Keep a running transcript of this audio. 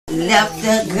Left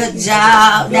a good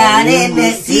job down in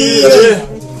the city.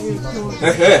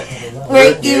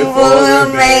 Working for a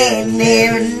man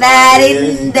every night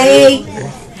and day.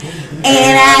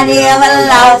 And I never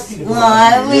lost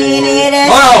 1 minute.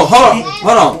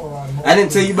 Hold on. I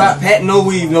didn't tell you about patting no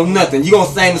weave, no nothing. You gonna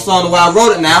sing the song the way I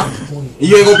wrote it now.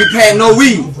 You ain't gonna be patting no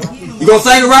weave. You gonna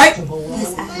sing it right?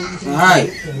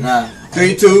 Alright. Now,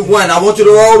 3, 2, 1. I want you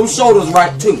to roll them shoulders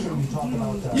right too.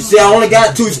 You see, I only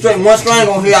got 2 string, 1 string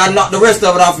on here. I knocked the rest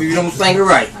of it off if you don't sing it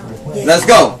right. Let's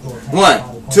go. 1,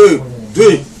 2,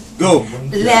 3, go.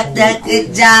 Left a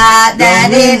good job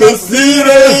down in the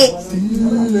city.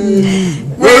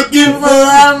 Working for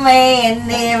a man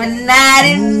every night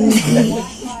and day.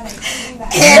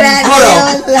 And I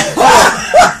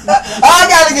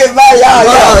gotta get by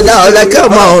y'all. No,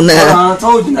 come on now. I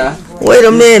told you now. Wait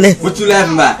a minute. What you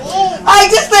laughing about? I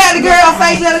just let the girl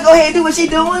face, let her go ahead and do what she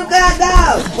doing. God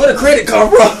dog. Where the credit come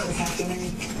from?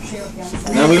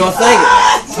 Now we gonna sing it.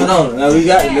 Hold on. Now we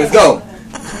got it. Let's go.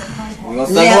 We gonna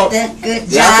sing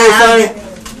it.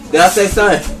 Did I say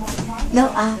something? No,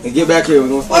 And get back here. We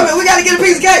gonna sing. Wait a minute, we gotta get a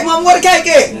piece of cake, Mom. Where the cake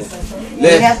at?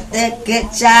 left a good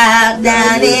job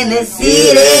down in the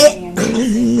city.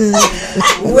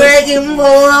 Working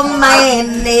for a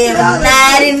man every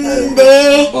night and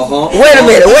day. Wait a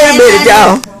minute,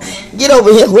 y'all. Get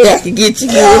over here where I can get you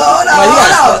good. Hold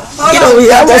on. Get over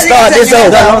here. I'm gonna start this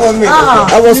over.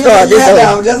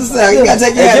 Just a second. You gotta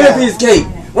take your give me a piece of cake.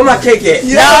 Where my cake at?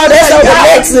 No, that's on the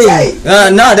next scene.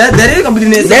 No, that is gonna be the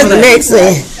next scene. That's the next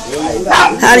scene.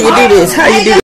 How do you do this?